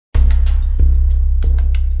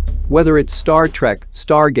Whether it's Star Trek,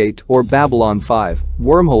 Stargate, or Babylon 5,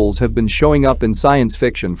 wormholes have been showing up in science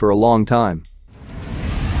fiction for a long time.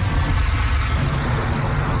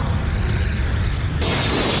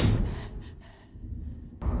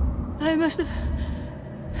 I must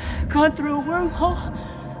have gone through a wormhole.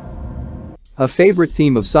 A favorite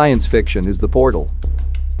theme of science fiction is the portal.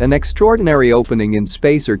 An extraordinary opening in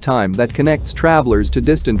space or time that connects travelers to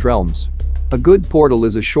distant realms. A good portal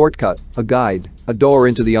is a shortcut, a guide, a door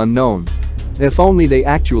into the unknown. If only they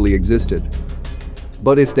actually existed.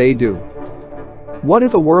 But if they do? What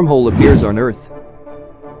if a wormhole appears on Earth?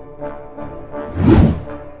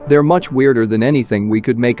 They're much weirder than anything we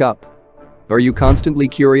could make up. Are you constantly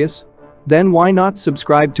curious? Then why not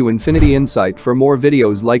subscribe to Infinity Insight for more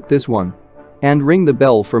videos like this one? And ring the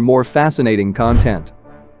bell for more fascinating content.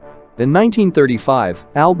 In 1935,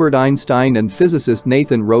 Albert Einstein and physicist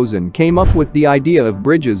Nathan Rosen came up with the idea of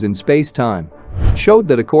bridges in space-time. Showed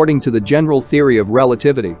that according to the general theory of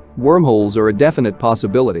relativity, wormholes are a definite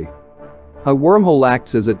possibility. A wormhole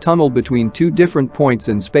acts as a tunnel between two different points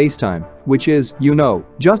in space-time, which is,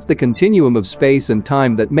 just the continuum of space and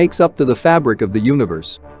time that makes up the fabric of the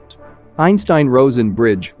universe. Einstein-Rosen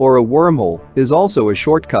bridge, or a wormhole, is also a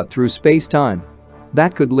shortcut through space-time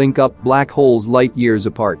that could link up black holes light years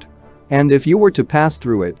apart. And if you were to pass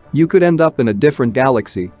through it, you could end up in a different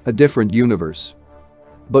galaxy, a different universe.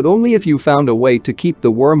 But only if you found a way to keep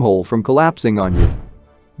the wormhole from collapsing on you.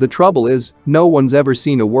 The trouble is, no one's ever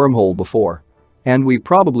seen a wormhole before. And we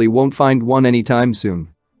probably won't find one anytime soon.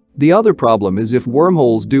 The other problem is if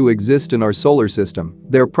wormholes do exist in our solar system,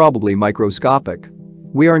 they're probably microscopic.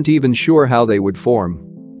 We aren't even sure how they would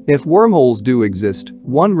form. If wormholes do exist,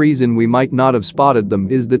 one reason we might not have spotted them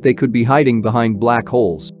is that they could be hiding behind black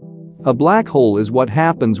holes. A black hole is what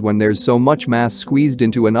happens when there's so much mass squeezed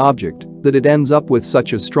into an object that it ends up with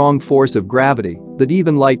such a strong force of gravity that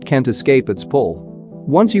even light can't escape its pull.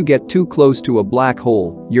 Once you get too close to a black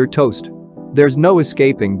hole, you're toast. There's no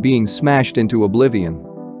escaping being smashed into oblivion.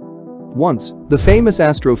 Once, the famous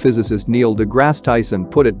astrophysicist Neil deGrasse Tyson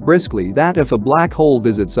put it briskly that if a black hole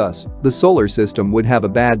visits us, the solar system would have a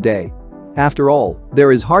bad day. After all,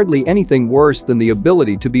 there is hardly anything worse than the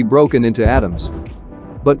ability to be broken into atoms.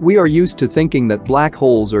 But we are used to thinking that black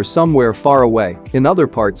holes are somewhere far away, in other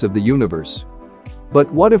parts of the universe.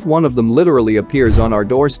 But what if one of them literally appears on our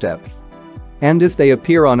doorstep? And if they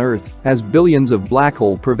appear on Earth, as billions of black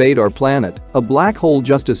holes pervade our planet, a black hole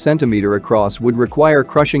just a centimeter across would require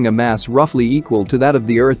crushing a mass roughly equal to that of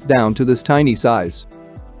the Earth down to this tiny size.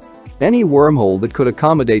 Any wormhole that could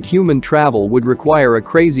accommodate human travel would require a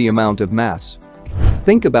crazy amount of mass.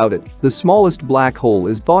 Think about it, the smallest black hole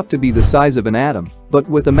is thought to be the size of an atom, but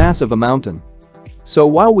with a mass of a mountain. So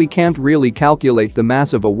while we can't really calculate the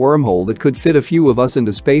mass of a wormhole that could fit a few of us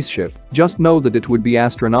into spaceship, just know that it would be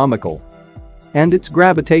astronomical. And its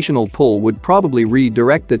gravitational pull would probably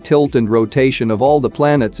redirect the tilt and rotation of all the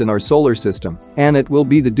planets in our solar system, and it will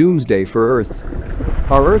be the doomsday for Earth.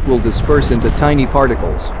 Our Earth will disperse into tiny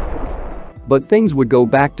particles. But things would go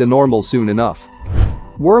back to normal soon enough.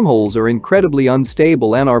 Wormholes are incredibly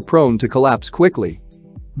unstable and are prone to collapse quickly.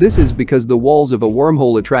 This is because the walls of a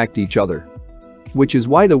wormhole attract each other. Which is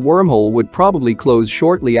why the wormhole would probably close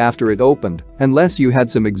shortly after it opened, unless you had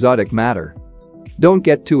some exotic matter. Don't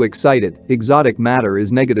get too excited, exotic matter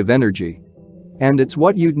is negative energy. And it's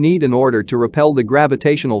what you'd need in order to repel the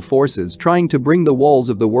gravitational forces trying to bring the walls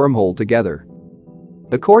of the wormhole together.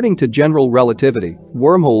 According to general relativity,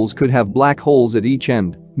 wormholes could have black holes at each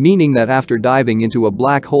end, meaning that after diving into a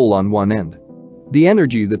black hole on one end, the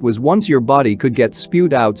energy that was once your body could get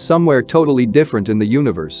spewed out somewhere totally different in the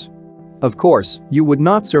universe. Of course, you would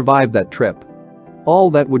not survive that trip. All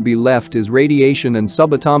that would be left is radiation and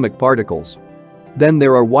subatomic particles. Then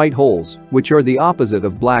there are white holes, which are the opposite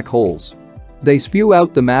of black holes. They spew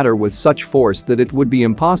out the matter with such force that it would be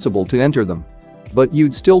impossible to enter them. But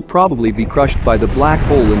you'd still probably be crushed by the black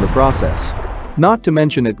hole in the process. Not to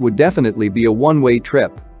mention it would definitely be a one-way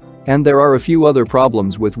trip. And there are a few other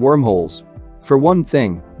problems with wormholes. For one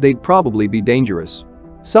thing, they'd probably be dangerous.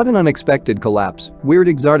 Sudden unexpected collapse, weird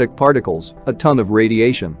exotic particles, a ton of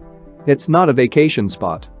radiation. It's not a vacation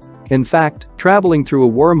spot. In fact, traveling through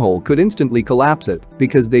a wormhole could instantly collapse it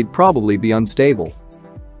because they'd probably be unstable.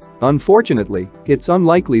 Unfortunately, it's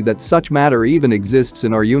unlikely that such matter even exists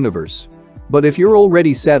in our universe. But if you're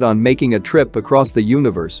already set on making a trip across the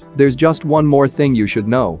universe, there's just one more thing you should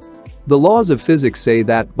know. The laws of physics say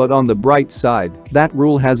that, but on the bright side, that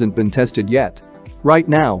rule hasn't been tested yet. Right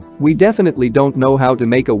now, we definitely don't know how to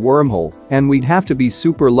make a wormhole, and we'd have to be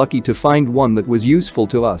super lucky to find one that was useful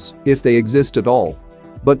to us, if they exist at all.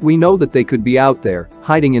 But we know that they could be out there,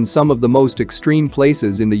 hiding in some of the most extreme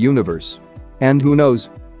places in the universe. And who knows?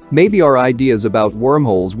 Maybe our ideas about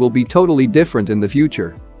wormholes will be totally different in the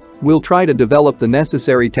future. We'll try to develop the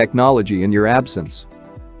necessary technology in your absence.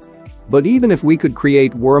 But even if we could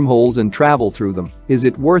create wormholes and travel through them, is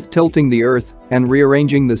it worth tilting the Earth and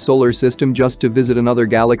rearranging the solar system just to visit another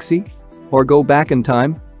galaxy? Or go back in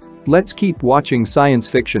time? Let's keep watching science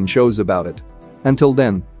fiction shows about it. Until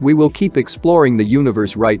then, we will keep exploring the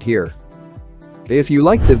universe right here. If you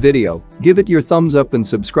liked the video, give it your thumbs up and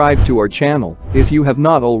subscribe to our channel if you have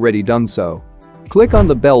not already done so. Click on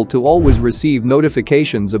the bell to always receive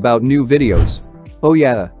notifications about new videos. Oh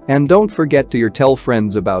yeah, and don't forget to tell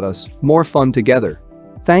friends about us, more fun together.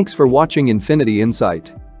 Thanks for watching Infinity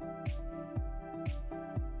Insight.